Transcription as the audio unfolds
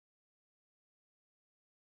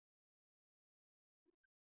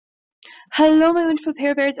Hello, my wonderful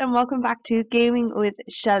pair bears, and welcome back to Gaming with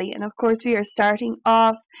Shelley. And of course, we are starting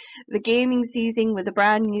off the gaming season with a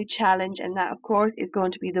brand new challenge, and that, of course, is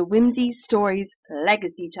going to be the Whimsy Stories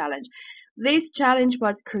Legacy Challenge. This challenge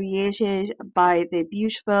was created by the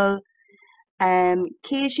beautiful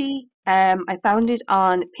Katie. I found it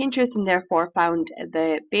on Pinterest and therefore found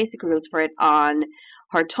the basic rules for it on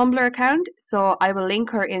her Tumblr account. So I will link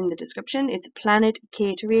her in the description. It's Planet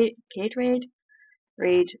Caterade.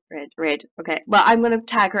 Read. Okay. Well, I'm going to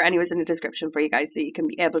tag her anyways in the description for you guys so you can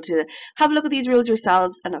be able to have a look at these rules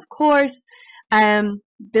yourselves and, of course,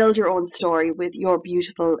 build your own story with your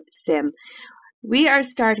beautiful sim. We are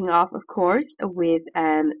starting off, of course, with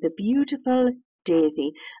the beautiful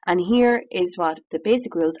Daisy. And here is what the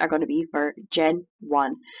basic rules are going to be for Gen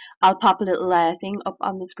 1. I'll pop a little thing up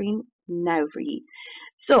on the screen now for you.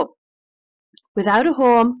 So, without a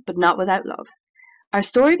home, but not without love. Our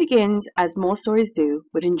story begins, as most stories do,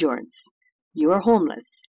 with endurance. You are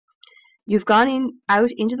homeless. You've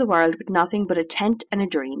out into the world with nothing but a tent and a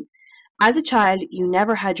dream. As a child, you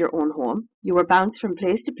never had your own home. You were bounced from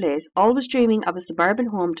place to place, always dreaming of a suburban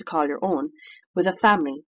home to call your own, with a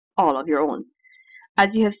family, all of your own.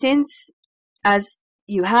 As you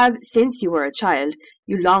have since you were a child,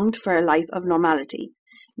 you longed for a life of normality.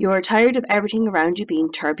 You are tired of everything around you being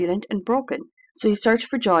turbulent and broken, so you search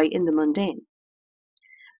for joy in the mundane.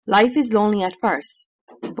 Life is lonely at first,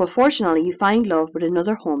 but fortunately you find love with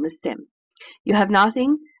another homeless sim. You have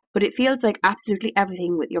nothing, but it feels like absolutely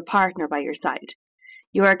everything with your partner by your side.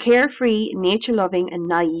 You are a carefree, nature-loving and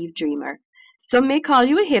naive dreamer. Some may call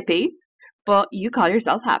you a hippie, but you call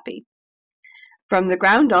yourself happy. From the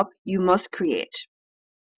ground up, you must create.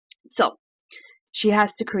 So, she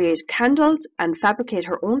has to create candles and fabricate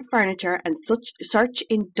her own furniture and search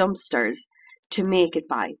in dumpsters to make it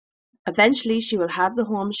by. Eventually, she will have the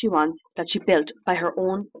home she wants that she built by her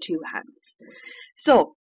own two hands.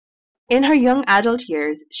 So, in her young adult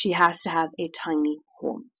years, she has to have a tiny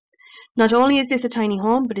home. Not only is this a tiny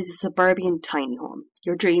home, but it's a suburban tiny home.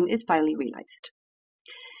 Your dream is finally realized.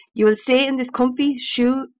 You will stay in this comfy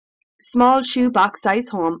small shoebox-sized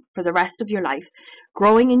home for the rest of your life,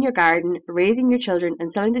 growing in your garden, raising your children,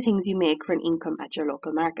 and selling the things you make for an income at your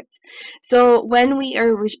local markets. So when we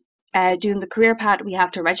are doing the career path, we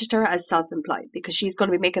have to register as self-employed because she's going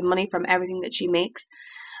to be making money from everything that she makes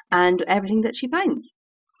and everything that she finds.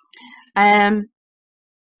 And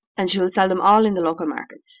she will sell them all in the local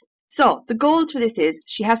markets. So the goals for this is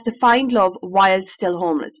she has to find love while still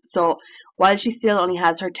homeless. So while she still only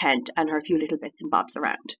has her tent and her few little bits and bobs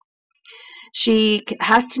around. She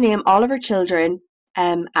has to name all of her children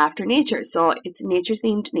after nature. So it's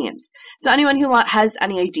nature-themed names. So anyone who has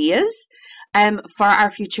any ideas for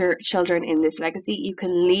our future children in this legacy, you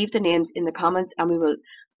can leave the names in the comments and we will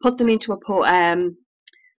put them into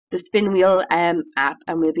the spin wheel app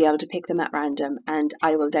and we'll be able to pick them at random and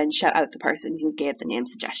I will then shout out the person who gave the name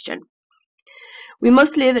suggestion. We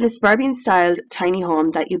must live in a suburban styled tiny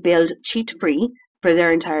home that you build cheat free for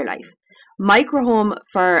their entire life. Micro home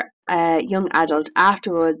for a young adult.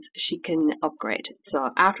 Afterwards she can upgrade. So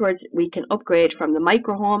afterwards we can upgrade from the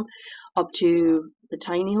micro home up to the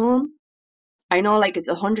tiny home. I know like it's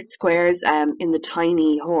 100 squares in the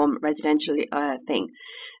tiny home residential thing.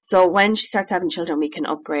 So when she starts having children, we can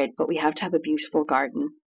upgrade, but we have to have a beautiful garden.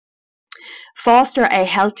 Foster a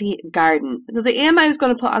healthy garden. So the aim I was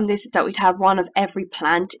going to put on this is that we'd have one of every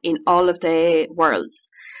plant in all of the worlds.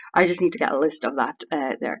 I just need to get a list of that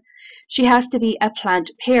there. She has to be a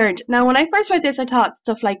plant parent. Now, when I first read this, I thought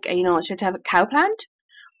stuff like, she had to have a cow plant.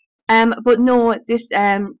 But no, this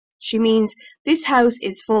she means this house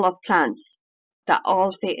is full of plants that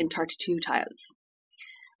all fit in 32 tiles,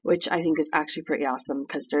 which I think is actually pretty awesome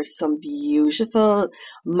because there's some beautiful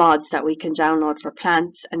mods that we can download for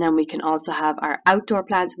plants, and then we can also have our outdoor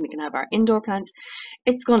plants and we can have our indoor plants.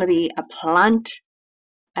 It's going to be a plant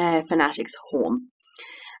fanatics home.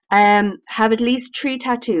 Have at least 3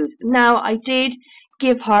 tattoos. Now, I did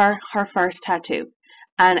give her her first tattoo,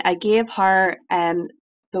 and I gave her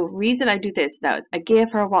the reason I do this now is I gave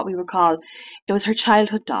her what we would call, it was her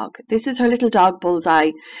childhood dog. This is her little dog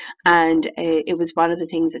Bullseye, and it was one of the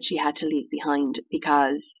things that she had to leave behind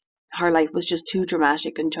because her life was just too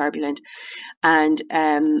dramatic and turbulent, and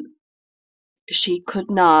she could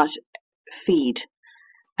not feed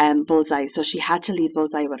Bullseye, so she had to leave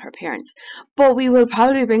Bullseye with her parents. But we will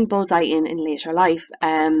probably bring Bullseye in later life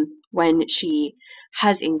when she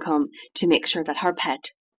has income to make sure that her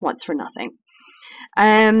pet wants for nothing.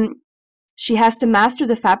 She has to master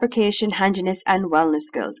the fabrication, handiness, and wellness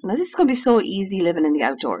skills. Now, this is going to be so easy living in the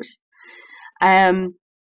outdoors.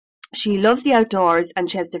 She loves the outdoors and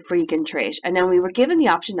she has the freaking trait. And then we were given the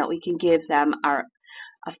option that we can give them a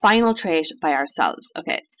final trait by ourselves.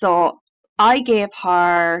 Okay, so I gave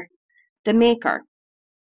her the maker.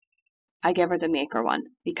 I gave her the maker one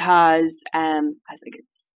because I think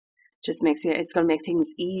it's gonna make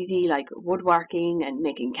things easy, like woodworking and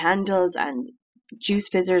making candles and juice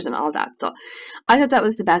fizzers and all that. So I thought that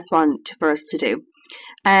was the best one for us to do.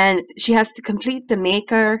 And she has to complete the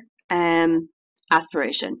maker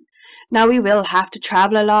aspiration. Now we will have to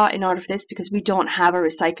travel a lot in order for this because we don't have a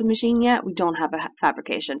recycle machine yet. We don't have a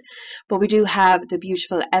fabrication, but we do have the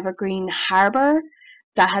beautiful Evergreen Harbour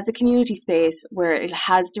that has a community space where it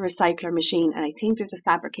has the recycler machine, and I think there's a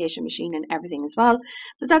fabrication machine and everything as well.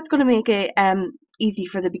 So that's going to make it easy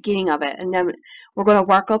for the beginning of it, and then we're going to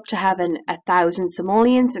work up to having 1,000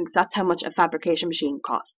 simoleons, and that's how much a fabrication machine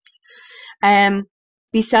costs.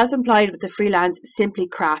 Be self-employed with a freelance, simply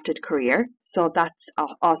crafted career. So that's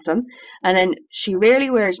awesome. And then she rarely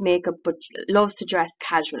wears makeup, but loves to dress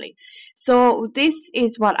casually. So this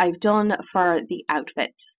is what I've done for the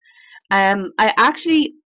outfits. I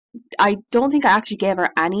don't think I actually gave her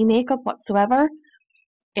any makeup whatsoever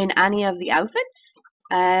in any of the outfits.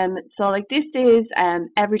 So like this is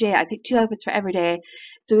every day. I picked 2 outfits for every day.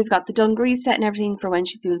 So we've got the dungarees set and everything for when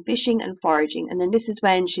she's doing fishing and foraging, and then this is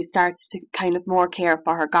when she starts to kind of more care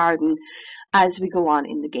for her garden as we go on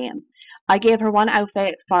in the game. I gave her one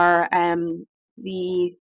outfit for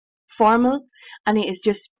the formal, and it is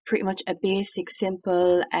just pretty much a basic,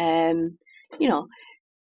 simple, you know,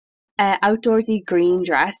 outdoorsy green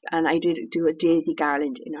dress, and I did do a daisy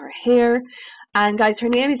garland in her hair. And guys, her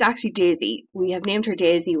name is actually Daisy. We have named her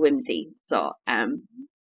Daisy Whimsy. So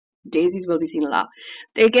daisies will be seen a lot.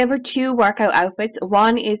 They gave her 2 workout outfits.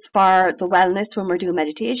 One is for the wellness when we're doing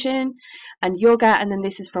meditation and yoga, and then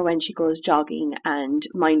this is for when she goes jogging and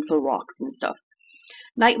mindful walks and stuff.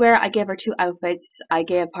 Nightwear, I gave her 2 outfits. I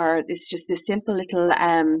gave her this just a simple little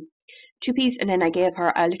 2-piece, and then I gave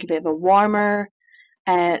her a little bit of a warmer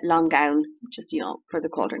long gown, just for the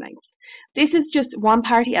colder nights. This is just one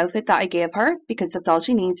party outfit that I gave her because that's all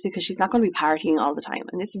she needs, because she's not going to be partying all the time,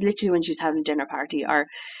 and this is literally when she's having a dinner party, or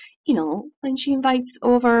when she invites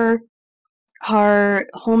over her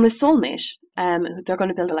homeless soulmate, they're going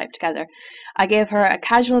to build a life together. I gave her a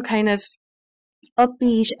casual kind of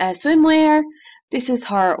upbeat swimwear. This is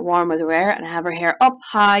her warm weather wear, and I have her hair up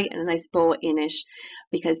high and a nice bow in it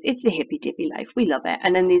because it's the hippy dippy life. We love it.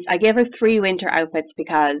 And then I gave her 3 winter outfits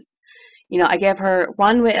because, I gave her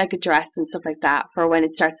one with like a dress and stuff like that for when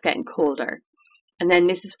it starts getting colder. And then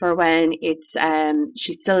this is for when it's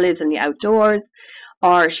she still lives in the outdoors,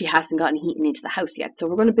 or she hasn't gotten heating into the house yet. So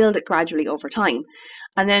we're going to build it gradually over time.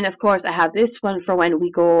 And then of course I have this one for when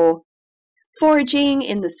we go foraging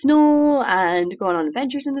in the snow and going on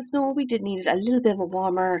adventures in the snow. We did need a little bit of a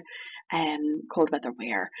warmer cold weather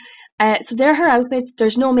wear. So they're her outfits.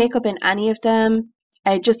 There's no makeup in any of them.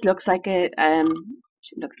 It just looks like it.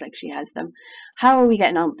 She looks like she has them. How are we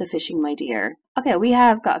getting on with the fishing, my dear? Okay, we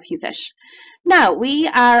have got a few fish. Now we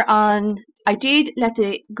are on. I did let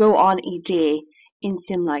it go on a day in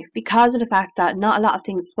Sim Life because of the fact that not a lot of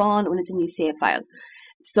things spawn when it's a new save file.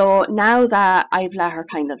 So now that I've let her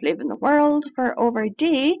kind of live in the world for over a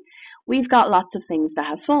day, we've got lots of things that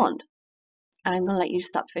have spawned. I'm going to let you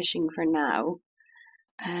stop fishing for now.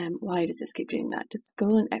 Why does this keep doing that? Just go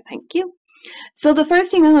on. Thank you. So the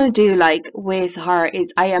first thing I'm going to do, like with her,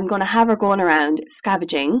 is I am going to have her going around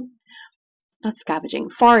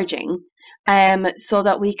foraging, so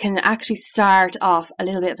that we can actually start off a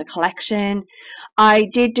little bit of a collection. I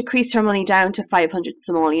did decrease her money down to 500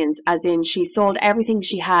 simoleons, as in she sold everything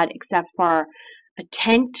she had except for a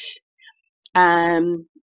tent,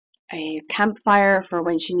 a campfire for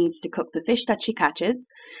when she needs to cook the fish that she catches,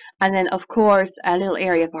 and then of course a little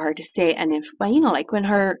area for her to stay. And if, like when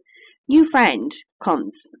her new friend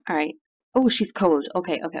comes, all right. Oh, she's cold.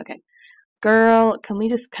 Okay. Girl, can we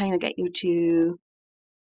just kind of get you to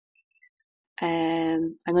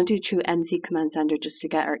I'm going to do true MC command center just to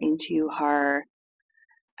get her into her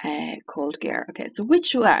cold gear. Okay, so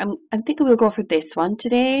which one? I'm thinking we'll go for this one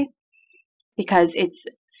today because it's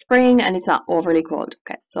spring and it's not overly cold.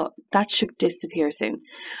 Okay, so that should disappear soon.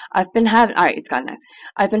 Alright, it's gone now.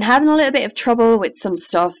 I've been having a little bit of trouble with some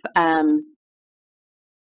stuff at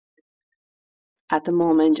the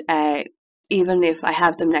moment. Even if I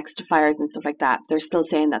have them next to fires and stuff like that, they're still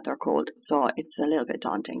saying that they're cold, so it's a little bit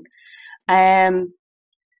daunting.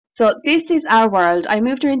 So this is our world. I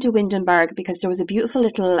moved her into Windenburg because there was a beautiful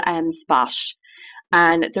little spot,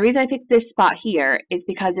 and the reason I picked this spot here is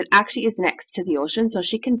because it actually is next to the ocean, so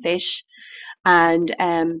she can fish, and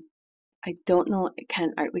I don't know,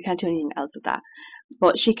 we can't do anything else with that.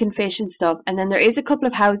 But she can fish and stuff. And then there is a couple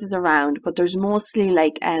of houses around, but there's mostly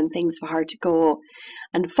like things for her to go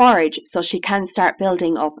and forage, so she can start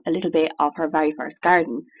building up a little bit of her very first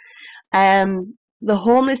garden. The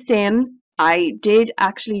homeless sim, I did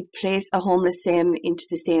actually place a homeless sim into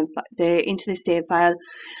the save file,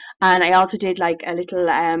 and I also did like a little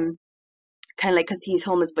kind of like, because he's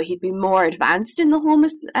homeless, but he'd be more advanced in the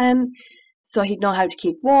homeless so he'd know how to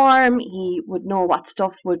keep warm. He would know what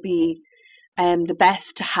stuff would be the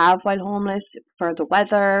best to have while homeless for the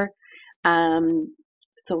weather.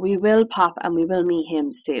 So we will pop and we will meet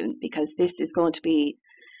him soon, because this is going to be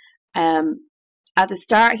at the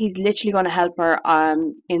start, he's literally going to help her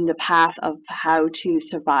in the path of how to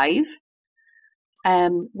survive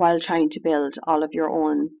while trying to build all of your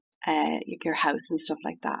own your house and stuff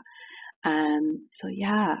like that. So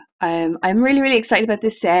yeah, I'm really, really excited about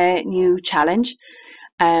this new challenge.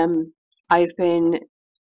 I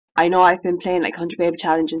know I've been playing like 100 Baby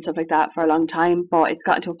Challenge and stuff like that for a long time, but it's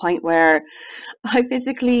gotten to a point where I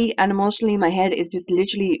physically and emotionally, my head is just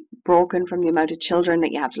literally broken from the amount of children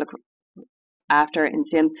that you have to look after in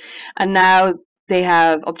Sims. And now they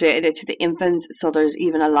have updated it to the infants, so there's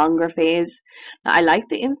even a longer phase. Now, I like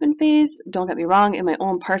the infant phase, don't get me wrong. In my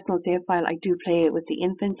own personal save file, I do play with the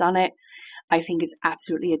infants on it. I think it's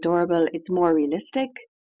absolutely adorable. It's more realistic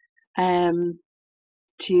to,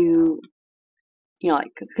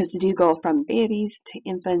 like, because they do go from babies to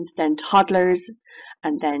infants, then toddlers,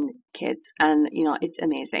 and then kids, and it's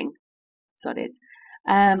amazing. So it is.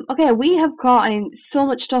 Okay, we have gotten so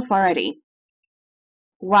much stuff already.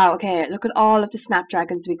 Wow, okay, look at all of the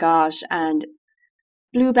snapdragons we got, and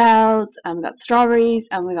bluebells, and we got strawberries,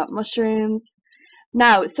 and we got mushrooms.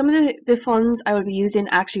 Now, some of the funds I will be using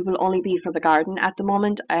actually will only be for the garden at the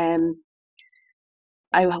moment. I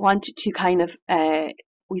want to kind of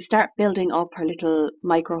we start building up her little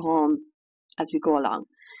micro home as we go along.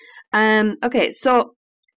 Okay, so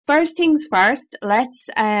first things first, let's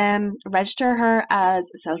register her as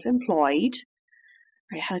self-employed.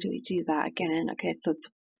 Right, how do we do that again? Okay, so it's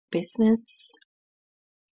business.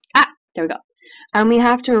 There we go. And we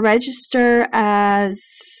have to register as,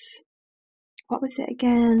 what was it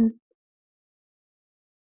again?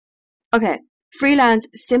 Okay, freelance,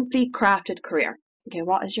 simply crafted career. Okay,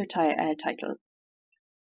 what is your title?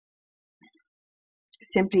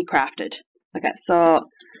 Simply crafted. Okay, so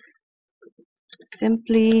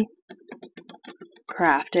simply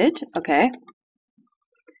crafted. Okay.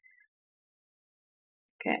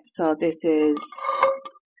 Okay, so this is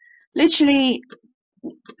literally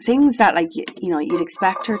things that, like, you'd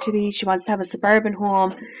expect her to be. She wants to have a suburban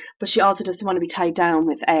home, but she also doesn't want to be tied down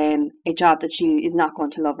with a job that she is not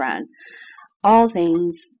going to love around. All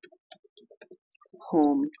things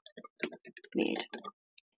homemade.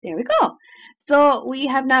 There we go. So we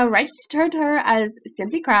have now registered her as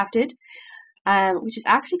Simply Crafted, which is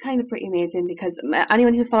actually kind of pretty amazing, because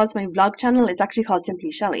anyone who follows my vlog channel, it's actually called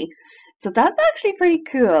Simply Shelly. So that's actually pretty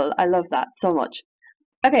cool. I love that so much.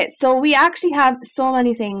 Okay, so we actually have so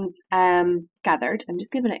many things gathered. I'm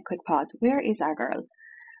just giving it a quick pause. Where is our girl?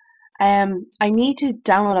 I need to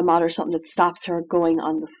download a mod or something that stops her going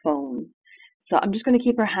on the phone. So I'm just going to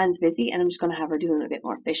keep her hands busy, and I'm just going to have her doing a bit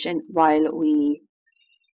more fishing while we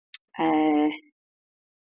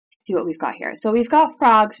see what we've got here. So we've got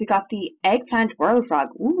frogs. We got the eggplant whirl frog.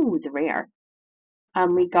 Ooh, it's rare.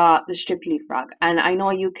 And we got the strip leaf frog. And I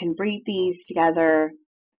know you can breed these together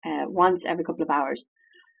once every couple of hours.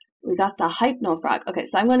 We got the hypno frog. Okay,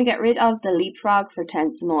 so I'm going to get rid of the leap frog for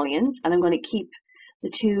 10 simoleons, and I'm going to keep the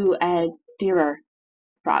two deerer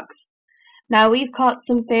frogs. Now we've caught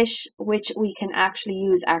some fish which we can actually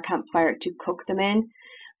use our campfire to cook them in.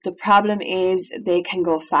 The problem is they can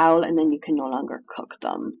go foul, and then you can no longer cook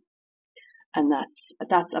them. And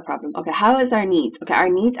that's a problem. Okay, how is our needs? Okay, our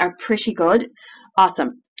needs are pretty good.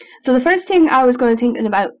 Awesome. So the first thing I was going to think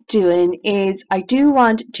about doing is, I do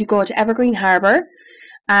want to go to Evergreen Harbour,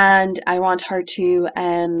 and I want her to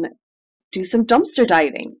do some dumpster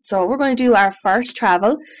diving. So we're going to do our first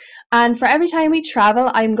travel, and for every time we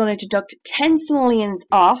travel, I'm going to deduct 10 simoleons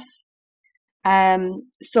off.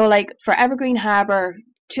 So like for Evergreen Harbour,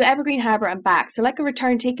 to Evergreen Harbour and back, so like a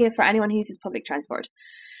return ticket for anyone who uses public transport.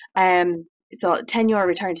 So €10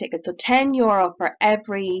 return ticket, so €10 for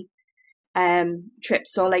every trip.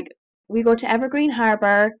 So like we go to Evergreen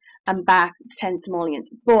Harbour and back, it's 10 simoleons.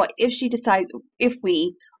 But if she decides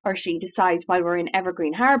while we're in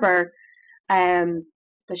Evergreen Harbour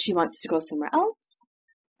that she wants to go somewhere else,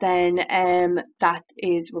 then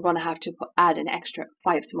we're going to have to add an extra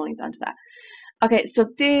 5 simoleons onto that. Okay, so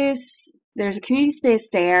there's a community space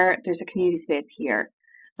there, there's a community space here.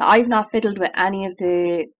 Now, I've not fiddled with any of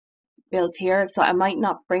the bills here, so I might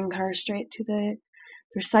not bring her straight to the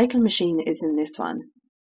recycle machine is in this one.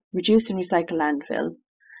 Reduce and recycle landfill.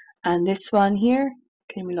 And this one here,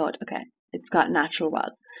 can we load? Okay, it's got natural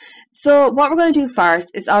well. So what we're going to do first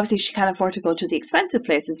is, obviously she can't afford to go to the expensive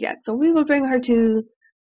places yet, so we will bring her to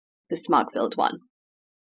the smog-filled one.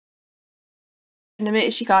 And the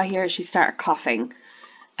minute she got here, she started coughing,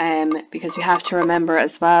 because we have to remember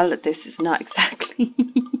as well that this is not exactly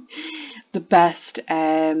the best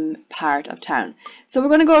part of town. So we're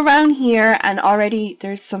going to go around here, and already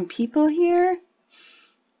there's some people here.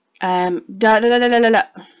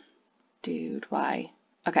 Dude, why?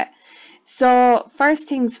 Okay. So first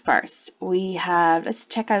things first, we have, let's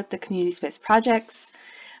check out the community space projects,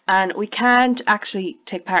 and we can't actually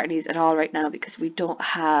take part in these at all right now because we don't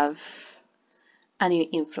have any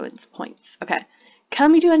influence points. Okay,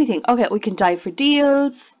 can we do anything? Okay, we can dive for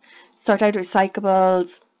deals, sort out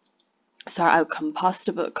recyclables, sort out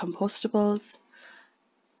compostables.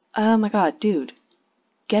 Oh my god, dude,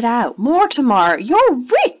 get out. Mortimer, you're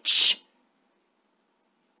rich.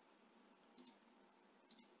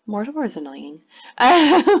 Mortimer is annoying.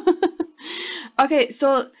 Okay,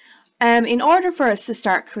 so in order for us to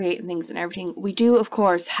start creating things and everything, we do of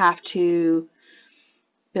course have to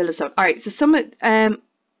build up some. Alright, so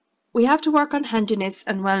we have to work on handiness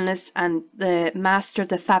and wellness and master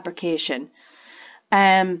the fabrication.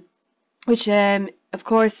 Which of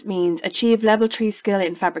course means achieve level 3 skill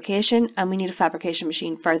in fabrication, and we need a fabrication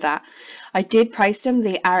machine for that. I did price them,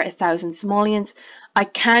 they are 1,000 simoleons. I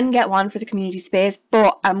can get one for the community space,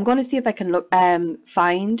 but I'm going to see if I can look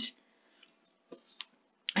find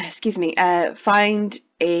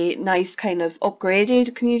a nice kind of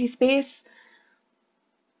upgraded community space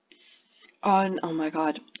on, oh my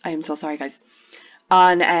god, I am so sorry guys,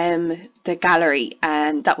 on the gallery,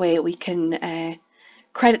 and that way we can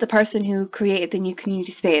credit the person who created the new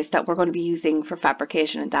community space that we're going to be using for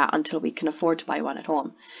fabrication and that until we can afford to buy one at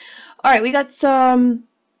home. Alright, we got some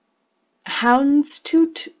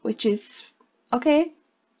houndstooth, which is okay.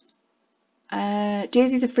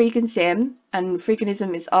 Daisy's a freaking sim, and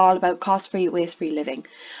freakinism is all about cost-free, waste-free living.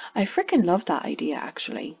 I freaking love that idea,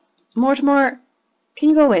 actually. Mortimer, can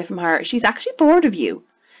you go away from her? She's actually bored of you.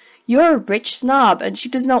 You're a rich snob, and she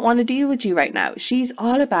does not want to deal with you right now. She's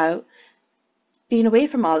all about being away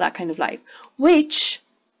from all that kind of life, which,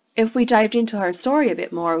 if we dived into her story a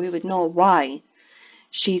bit more, we would know why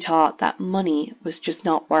she thought that money was just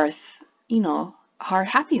not worth, you know, her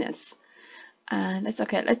happiness. And it's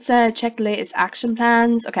okay. Let's check the latest action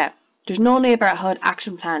plans. Okay, there's no neighbourhood HUD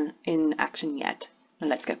action plan in action yet. Now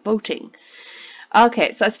let's get voting.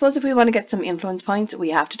 Okay, so I suppose if we want to get some influence points, we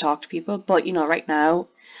have to talk to people. But, you know, right now,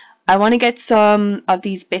 I want to get some of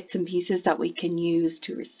these bits and pieces that we can use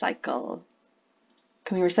to recycle.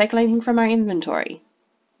 Can we recycle anything from our inventory?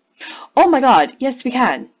 Oh my god, yes we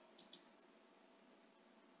can.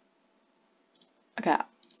 Okay,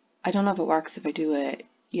 I don't know if it works if I do it,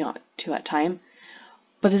 you know, 2 at a time.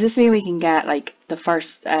 But does this mean we can get like the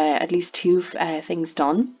first at least 2 things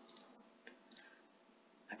done?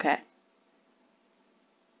 Okay.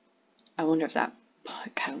 I wonder if that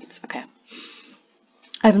counts. Okay.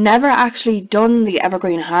 I've never actually done the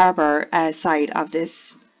Evergreen Harbour side of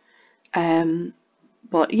this.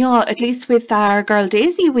 But, you know, at least with our girl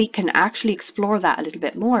Daisy, we can actually explore that a little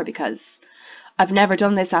bit more, because I've never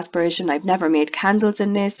done this aspiration. I've never made candles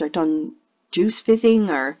in this or done juice fizzing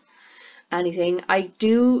or anything. I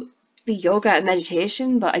do the yoga and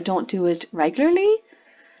meditation, but I don't do it regularly.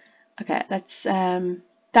 Okay, let's,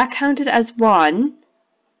 that counted as 1.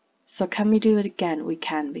 So can we do it again? We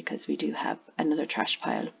can, because we do have another trash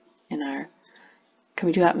pile in our, can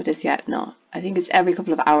we do that with this yet? No, I think it's every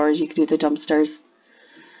couple of hours you can do the dumpsters.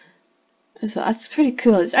 So that's pretty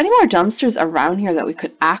cool. Is there any more dumpsters around here that we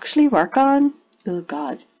could actually work on? Oh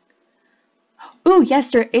god. Oh yes,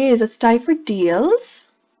 there is. Let's dive for deals.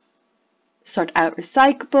 Sort out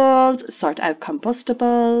recyclables. Sort out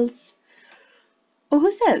compostables. Oh,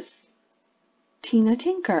 who's this? Tina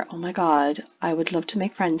Tinker. Oh my god. I would love to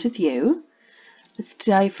make friends with you. Let's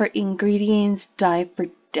dive for ingredients. Dive for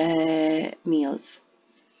meals.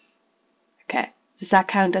 Okay. Does that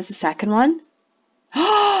count as the second one?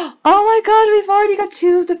 Oh my god, we've already got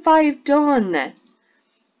 2 of the 5 done.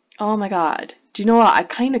 Oh my god. Do you know what? I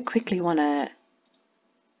kind of quickly want to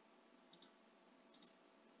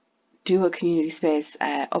do a community space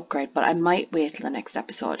upgrade, but I might wait till the next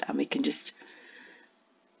episode and we can just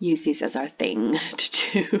use these as our thing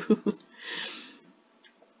to do.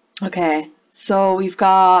 Okay, so we've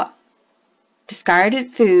got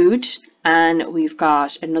discarded food and we've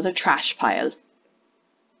got another trash pile.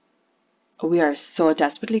 We are so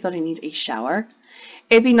desperately going to need a shower.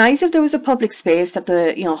 It'd be nice if there was a public space that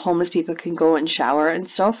the, homeless people can go and shower and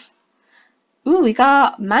stuff. Ooh, we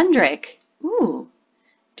got mandrake. Ooh.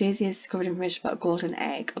 Daisy has discovered information about a golden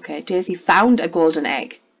egg. Okay, Daisy found a golden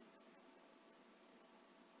egg.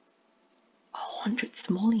 100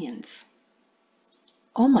 simoleons.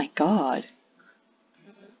 Oh my god.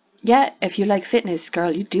 Yeah, if you like fitness,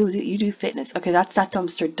 girl, you do fitness. Okay, that's that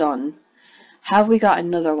dumpster done. Have we got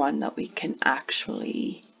another one that we can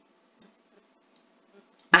actually...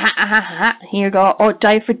 Here you go. Oh,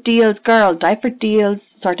 die for deals, girl. Die for deals.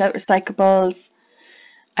 Sort out recyclables.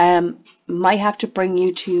 Might have to bring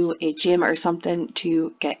you to a gym or something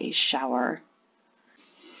to get a shower.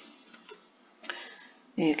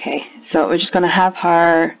 Okay, so we're just gonna have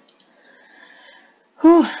her...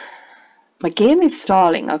 Whew. My game is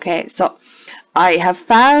stalling. Okay, so I have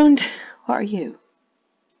found... What are you?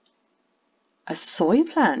 A soy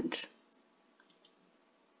plant.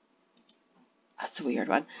 That's a weird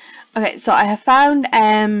one. Okay, so I have found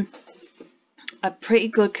a pretty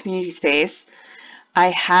good community space. I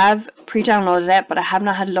have pre-downloaded it, but I have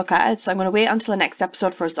not had a look at it, so I'm going to wait until the next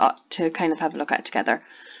episode for us to kind of have a look at it together.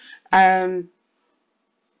 So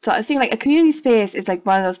I think like a community space is like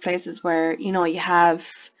one of those places where, you have,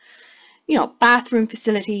 bathroom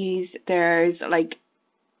facilities, there's like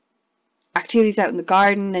activities out in the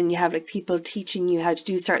garden, and you have like people teaching you how to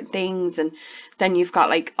do certain things, and then you've got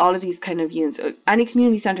like all of these kind of units. Any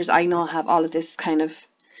community centers I know have all of this kind of...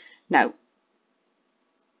 Now,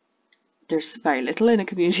 there's very little in a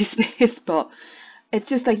community space, but it's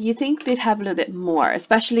just like you think they'd have a little bit more,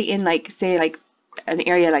 especially in like, say, like an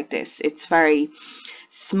area like this. It's very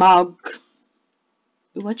smog.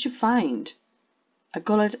 What'd you find? A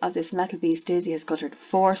gullet of this metal beast. Daisy has guttered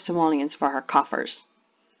 4 simoleons for her coffers.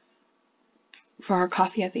 For her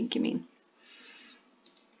coffee, I think you mean.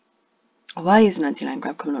 Why is Nancy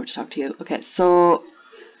Landgrab coming over to talk to you? Okay, so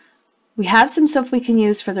we have some stuff we can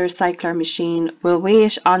use for the recycler machine. We'll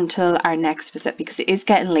wait until our next visit because it is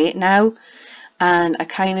getting late now, and I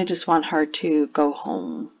kind of just want her to go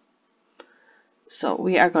home. So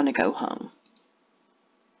we are going to go home.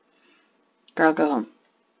 Girl, go home.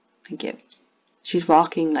 Thank you. She's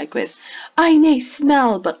walking like with, I may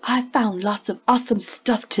smell, but I found lots of awesome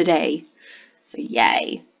stuff today. So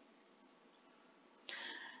yay.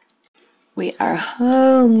 We are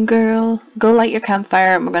home, girl. Go light your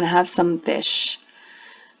campfire and we're going to have some fish.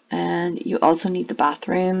 And you also need the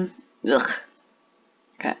bathroom. Ugh.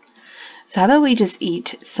 Okay. So how about we just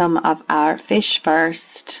eat some of our fish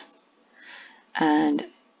first. And,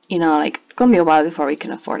 like, it's going to be a while before we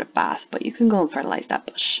can afford a bath. But you can go and fertilize that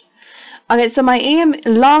bush. Okay, so my aim,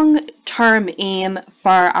 long-term aim for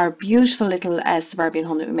our beautiful little suburban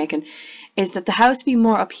home that we're making is that the house would be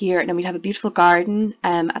more up here, and then we'd have a beautiful garden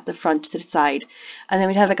at the front to the side, and then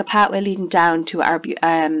we'd have like a pathway leading down to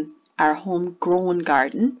our homegrown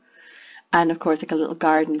garden, and of course like a little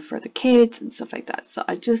garden for the kids and stuff like that. So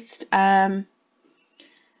I just I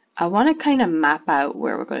want to kind of map out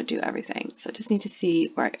where we're going to do everything. So I just need to see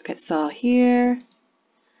where. Okay, so here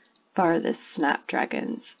for the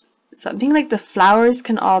snapdragons. So I'm thinking like the flowers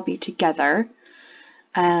can all be together.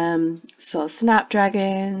 So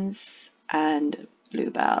snapdragons and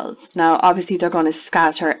bluebells. Now obviously they're going to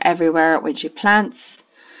scatter everywhere when she plants.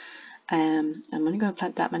 I'm only going to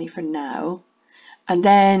plant that many for now. And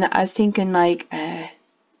then I was thinking like,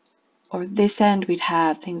 or this end we'd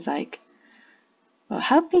have things like, well,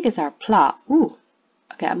 how big is our plot? Ooh,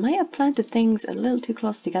 okay, I might have planted things a little too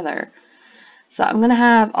close together. So I'm going to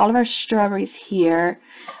have all of our strawberries here.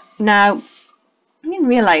 Now, in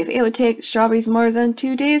real life, it would take strawberries more than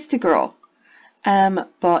 2 days to grow.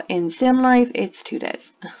 But in sim life, it's 2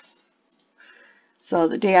 days. So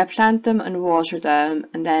the day I plant them and water them,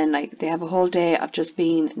 and then like they have a whole day of just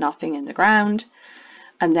being nothing in the ground,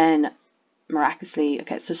 and then miraculously,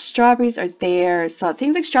 okay, so strawberries are there. So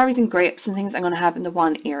things like strawberries and grapes and things I'm going to have in the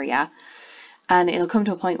one area, and it'll come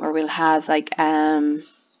to a point where we'll have like a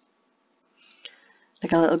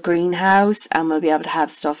little greenhouse, and we'll be able to have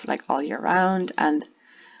stuff like all year round. And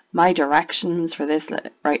my directions for this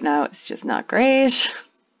right now is just not great.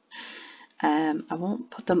 I won't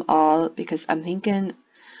put them all because I'm thinking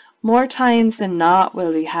more times than not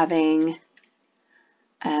we'll be having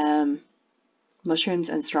mushrooms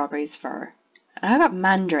and strawberries for. And I got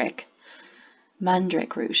mandrake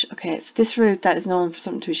root. Okay, so this root that is known for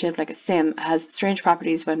something to be shaped like a sim has strange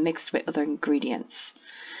properties when mixed with other ingredients.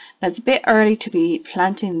 Now it's a bit early to be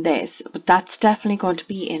planting this, but that's definitely going to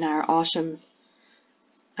be in our autumn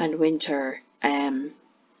and winter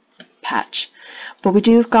patch. But we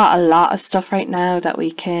do got a lot of stuff right now that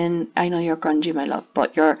we can. I know you're grungy, my love,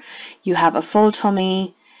 but you have a full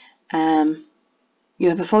tummy. You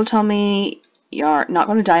have a full tummy. You're not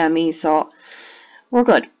going to die on me, so we're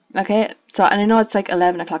good. Okay, so, and I know it's like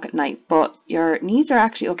 11 o'clock at night, but your knees are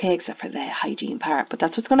actually okay except for the hygiene part. But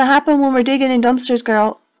that's what's going to happen when we're digging in dumpsters,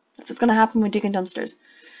 girl. That's what's going to happen when we're digging dumpsters.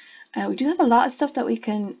 We do have a lot of stuff that we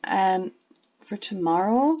can, for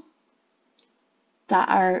tomorrow, that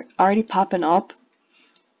are already popping up.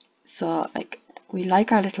 So, like, we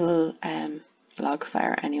like our little log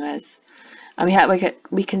fire anyways. And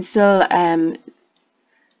we can still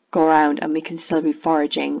go around and we can still be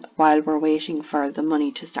foraging while we're waiting for the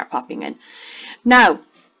money to start popping in. Now,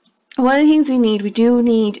 one of the things we do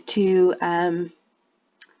need to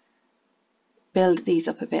build these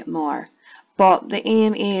up a bit more. But the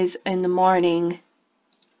aim is in the morning,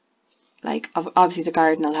 like obviously the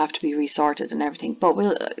garden will have to be resorted and everything, but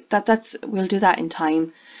we'll do that in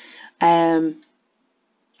time. And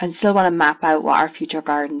still want to map out what our future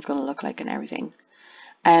garden's going to look like and everything.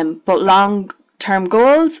 But long-term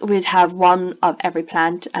goals, we'd have one of every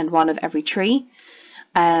plant and one of every tree.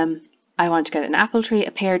 I want to get an apple tree,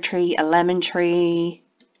 a pear tree, a lemon tree.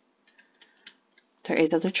 There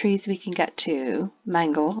is other trees we can get too,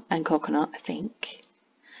 mango and coconut, I think.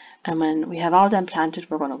 And when we have all them planted,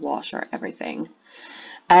 we're going to water everything.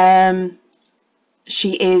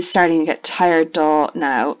 She is starting to get tired though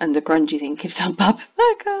now, and the grungy thing keeps on popping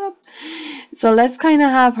back up. So let's kind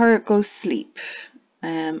of have her go sleep.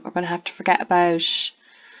 We're going to have to forget about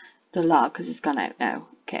the log because it's gone out now.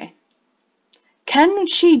 Okay. Can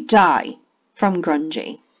she die from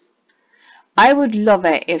grungy? I would love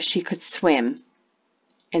it if she could swim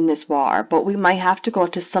in this water, but we might have to go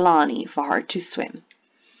to Salani for her to swim.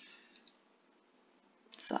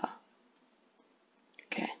 So,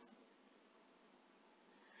 okay.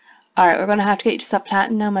 Alright, we're going to have to get you to stop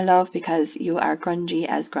planting now, my love, because you are grungy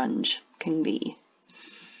as grunge can be.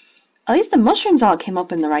 At least the mushrooms all came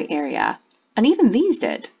up in the right area. And even these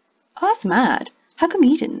did. Oh, that's mad. How come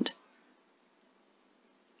you didn't?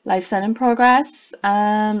 Lifestyle in progress.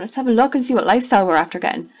 Let's have a look and see what lifestyle we're after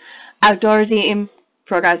getting. Outdoorsy in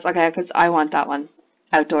progress. Okay, because I want that one.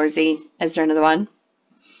 Outdoorsy. Is there another one?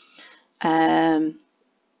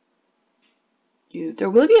 There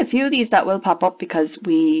will be a few of these that will pop up because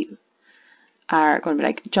we are going to be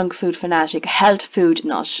like junk food fanatic, health food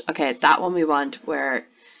nut. Okay, that one we want, where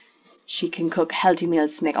she can cook healthy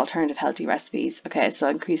meals to make alternative healthy recipes. Okay, so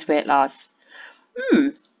increased weight loss.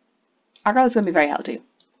 Our girl's going to be very healthy.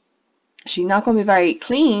 She's not going to be very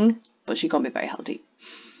clean, but she's going to be very healthy.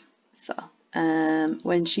 So,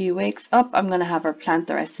 when she wakes up, I'm going to have her plant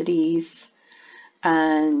the rest of these.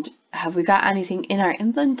 And have we got anything in our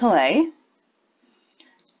inventory?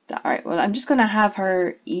 Alright, well, I'm just going to have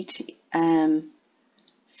her eat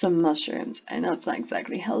some mushrooms. I know it's not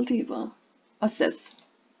exactly healthy, but what's this?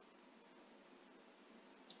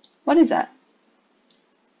 What is that?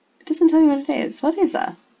 It doesn't tell me what it is. What is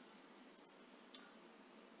that?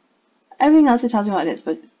 Everything else it tells me what it is,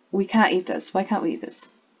 but we can't eat this. Why can't we eat this?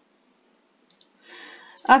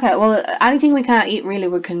 Okay, well, anything we can't eat, really,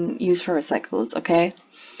 we can use for recyclables, okay?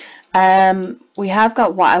 We have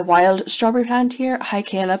got a wild strawberry plant here. Hi,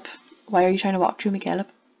 Caleb. Why are you trying to walk through me, Caleb?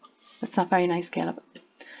 That's not very nice, Caleb.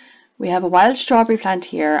 We have a wild strawberry plant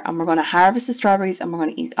here, and we're going to harvest the strawberries, and we're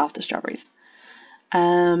going to eat off the strawberries.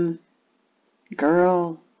 Girl.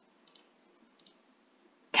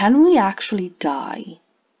 Can we actually die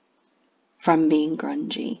from being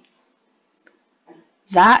grungy?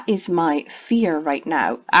 That is my fear right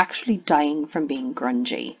now, actually dying from being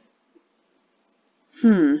grungy.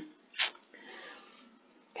 Okay,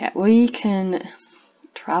 we can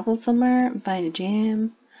travel somewhere and find a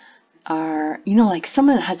gym. Or, you know, like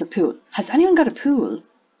someone has a pool. Has anyone got a pool?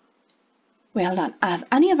 Wait, hold on. Have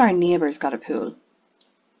any of our neighbours got a pool?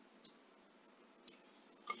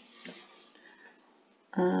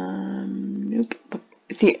 Nope. But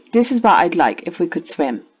see, this is what I'd like if we could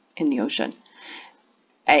swim in the ocean.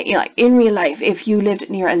 You know, like in real life, if you lived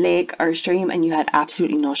near a lake or a stream and you had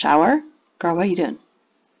absolutely no shower, girl, what are you doing?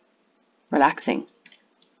 Relaxing.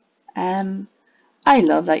 I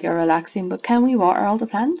love that you're relaxing, but can we water all the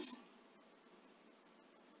plants?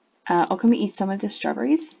 Or can we eat some of the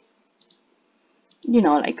strawberries? You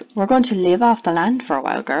know, like, we're going to live off the land for a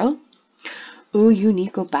while, girl. Ooh, you need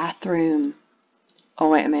to go bathroom.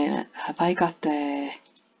 Oh, wait a minute. Have I got the...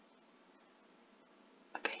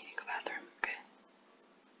 Okay, you need to go bathroom.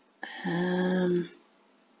 Okay.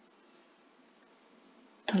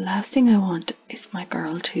 The last thing I want is my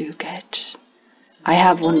girl to get... I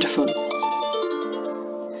have wonderful...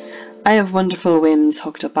 I have wonderful whims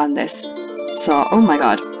hooked up on this. So, oh my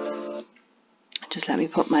god. Just let me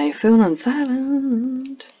put my phone on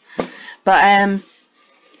silent. But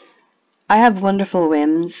I have wonderful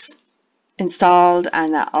whims installed,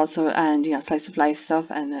 and that also, and you know, slice of life stuff,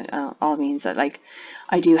 and that all means that like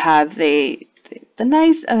I do have the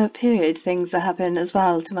nice period things that happen as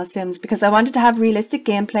well to my Sims, because I wanted to have realistic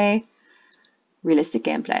gameplay,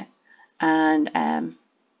 and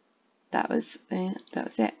that was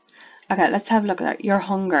it. Okay, let's have a look at that. Your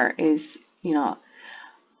hunger is, you know,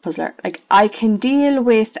 puzzler. Like, I can deal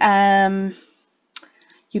with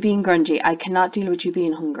you being grungy. I cannot deal with you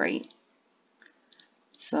being hungry.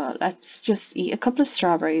 So let's just eat a couple of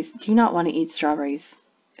strawberries. Do you not want to eat strawberries?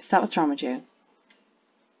 Is that what's wrong with you?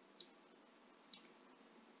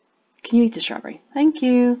 Can you eat the strawberry? Thank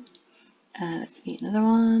you. Let's eat another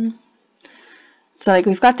one. So like,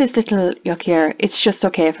 we've got this little yuck here. It's just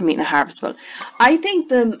okay if I'm eating a harvestable. I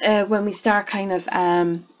think when we start kind of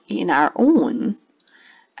eating our own,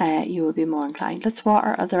 you will be more inclined. Let's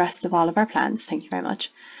water the rest of all of our plants. Thank you very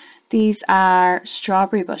much. These are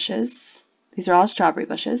strawberry bushes. These are all strawberry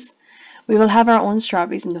bushes. We will have our own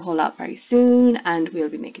strawberries in the whole lot very soon, and we'll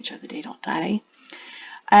be making sure that they don't die.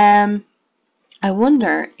 I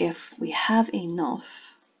wonder if we have enough.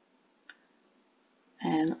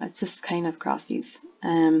 Let's just kind of cross these.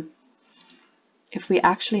 If we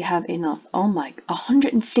actually have enough. Oh my,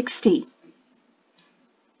 160.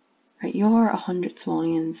 Right, you're 100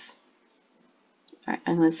 simoleons. Alright,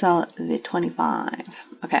 I'm going to sell the 25.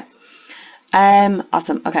 Okay.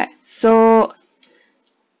 Awesome. Okay, so,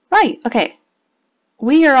 right, okay.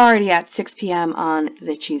 We are already at 6 p.m. on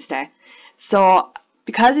the Tuesday. So,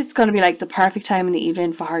 because it's going to be like the perfect time in the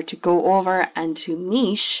evening for her to go over and to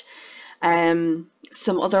meet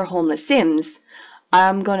some other homeless Sims,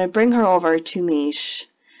 I'm going to bring her over to meet.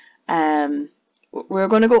 We're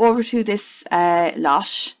going to go over to this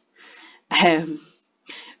lot.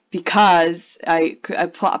 Because I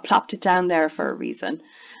plopped it down there for a reason.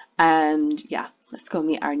 And yeah, let's go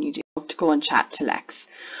meet our new dude to go and chat to Lex.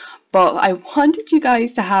 But I wanted you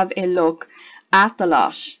guys to have a look at the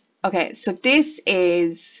lot. Okay, so this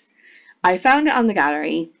is, I found it on the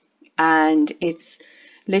gallery, and it's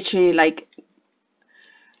literally like,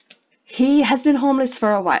 he has been homeless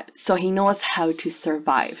for a while, so he knows how to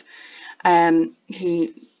survive.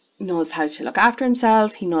 He knows how to look after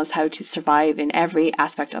himself. He knows how to survive in every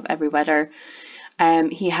aspect of every weather.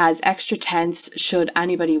 He has extra tents should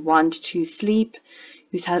anybody want to sleep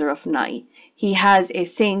who's had a rough night. He has a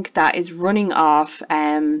sink that is running off.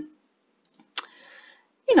 You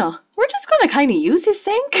know, we're just gonna kind of use his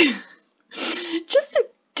sink, just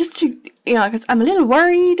to you know, because I'm a little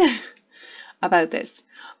worried about this.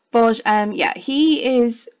 But yeah, he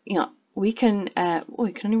is. You know, we can. Oh,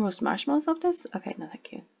 we can only roast marshmallows off this. Okay, no,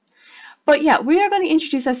 thank you. But yeah, we are going to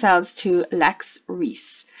introduce ourselves to Lex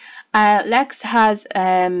Reese. Lex has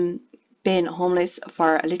been homeless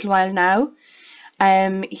for a little while now.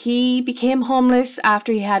 He became homeless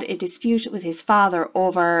after he had a dispute with his father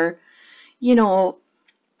over, you know,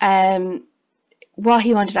 what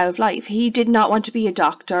he wanted out of life. He did not want to be a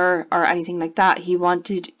doctor or anything like that. He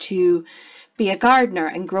wanted to be a gardener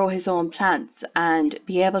and grow his own plants and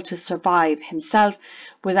be able to survive himself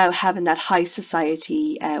without having that high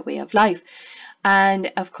society way of life.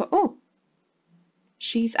 And of course, oh,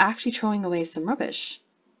 she's actually throwing away some rubbish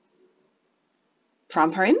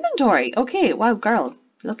from her inventory. Okay, wow, girl,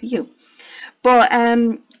 look at you. But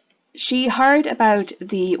she heard about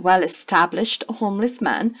the well-established homeless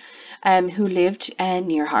man who lived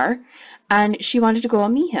near her, and she wanted to go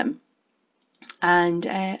and meet him. And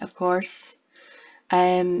of course,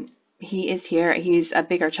 he is here. He's a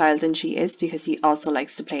bigger child than she is because he also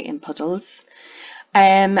likes to play in puddles.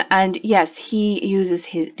 And yes, he uses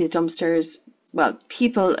the dumpsters. Well,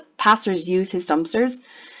 passers use his dumpsters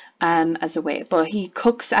as a way, but he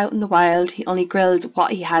cooks out in the wild. He only grills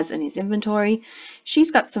what he has in his inventory.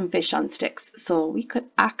 She's got some fish on sticks, so we could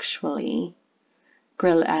actually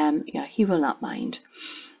grill. Yeah, he will not mind.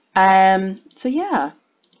 So yeah.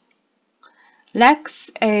 Lex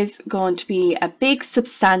is going to be a big,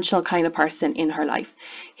 substantial kind of person in her life.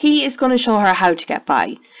 He is going to show her how to get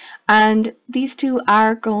by. And these two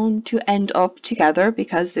are going to end up together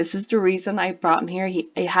because this is the reason I brought him here.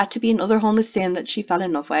 It had to be another homeless Sim that she fell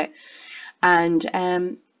in love with. And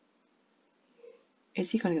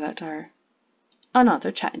is he going to go out to her? Oh no,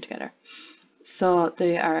 they're chatting together. So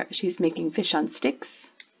she's making fish on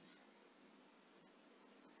sticks.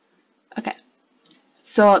 Okay.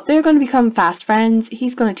 So they're going to become fast friends.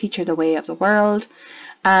 He's going to teach her the way of the world.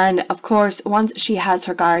 And of course, once she has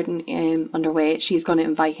her garden underway, she's going to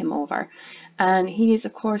invite him over. And he is,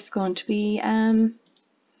 of course, going to be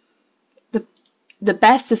the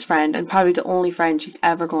bestest friend and probably the only friend she's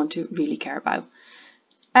ever going to really care about.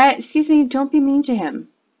 Excuse me, don't be mean to him.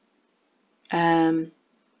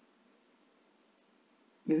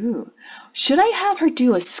 Ooh. Should I have her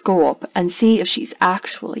do a scope and see if she's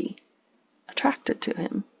actually attracted to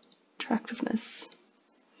him? Attractiveness.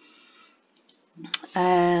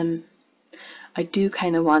 I do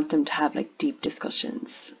kind of want them to have like deep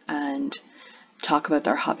discussions and talk about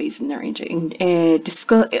their hobbies and their enthused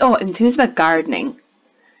about gardening.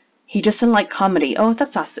 He doesn't like comedy. Oh,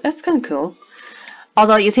 that's awesome. That's kind of cool.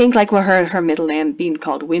 Although you think like with her middle name being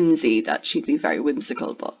called Whimsy that she'd be very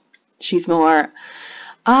whimsical, but she's more,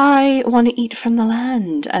 I want to eat from the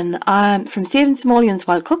land and I'm from saving simoleons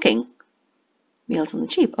while cooking. Meals on the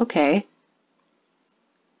cheap. Okay.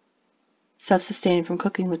 Self-sustaining from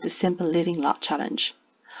cooking with the Simple Living Lot Challenge.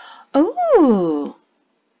 Oh.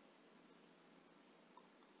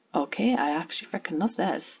 Okay, I actually freaking love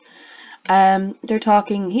this. They're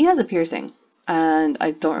talking, he has a piercing, and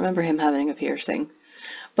I don't remember him having a piercing.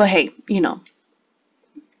 But hey, you know,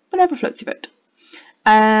 whatever floats your boat.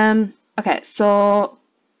 Okay, so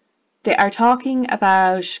they are talking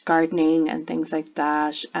about gardening and things like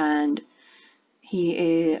that, and he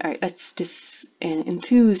is, alright, let's just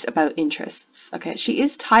enthuse about interests. Okay, she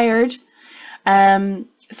is tired.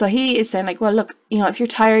 So he is saying like, well, look, you know, if you're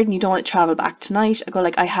tired and you don't want to travel back tonight, I go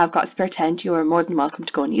like, I have got a spare tent. You are more than welcome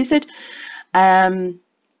to go and use it.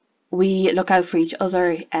 We look out for each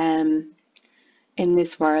other in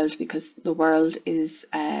this world because the world is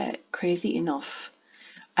crazy enough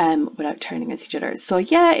without turning against each other. So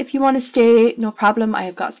yeah, if you want to stay, no problem. I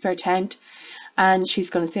have got a spare tent. And she's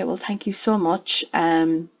going to say, well, thank you so much.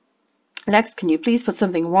 Lex, can you please put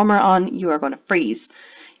something warmer on? You are going to freeze.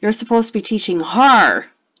 You're supposed to be teaching her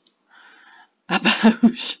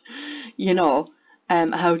about, you know,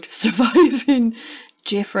 how to survive in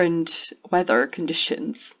different weather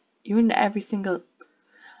conditions. Even every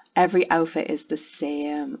outfit is the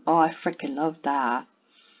same. Oh, I freaking love that.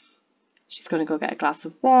 She's going to go get a glass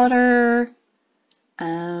of water.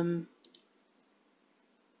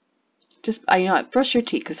 Just, you know, brush your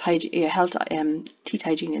teeth because teeth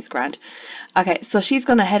hygiene is grand. Okay, so she's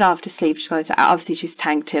going to head off to sleep. She's going to, obviously she's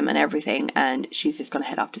thanked him and everything, and she's just going to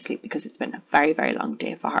head off to sleep because it's been a very, very long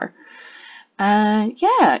day for her.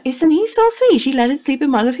 Yeah, isn't he so sweet? She let us sleep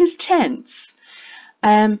in one of his tents.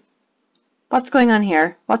 What's going on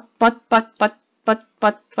here? What's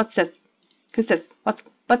this? Who's this? What?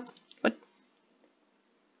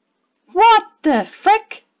 What the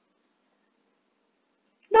frick?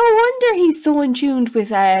 No wonder he's so in tune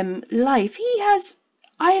with life. He has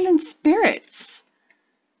island spirits.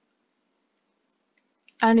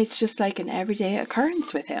 And it's just like an everyday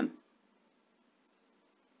occurrence with him.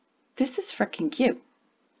 This is freaking cute.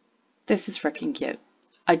 This is freaking cute.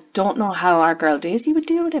 I don't know how our girl Daisy would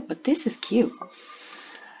deal with it, but this is cute.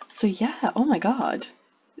 So yeah, oh my god.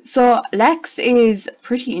 So Lex is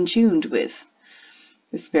pretty in tune with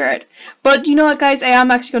the spirit. But you know what, guys, I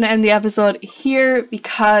am actually going to end the episode here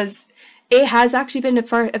because it has actually been a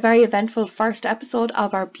very eventful first episode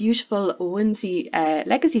of our beautiful Whimsy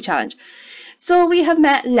Legacy Challenge. So we have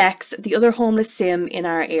met Lex, the other homeless sim in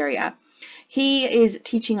our area. He is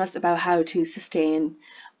teaching us about how to sustain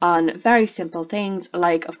on very simple things,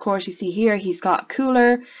 like, of course, you see here he's got a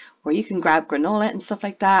cooler where you can grab granola and stuff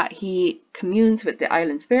like that. He communes with the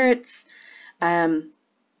island spirits.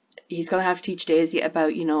 He's going to have to teach Daisy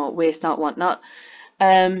about, you know, waste not, want not.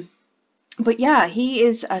 But yeah, he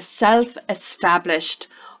is a self-established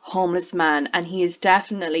homeless man, and he is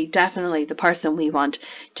definitely the person we want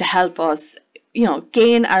to help us, you know,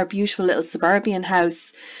 gain our beautiful little suburban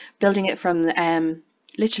house, building it from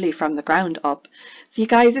literally from the ground up. So you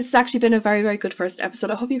guys, this has actually been a very, very good first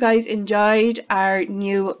episode. I hope you guys enjoyed our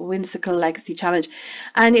new whimsical legacy challenge.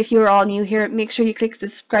 And if you're all new here, make sure you click the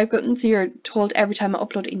subscribe button so you're told every time I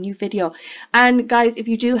upload a new video. And guys, if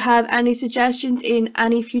you do have any suggestions in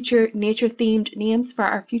any future nature themed names for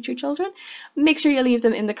our future children, make sure you leave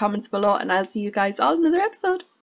them in the comments below, and I'll see you guys all in another episode.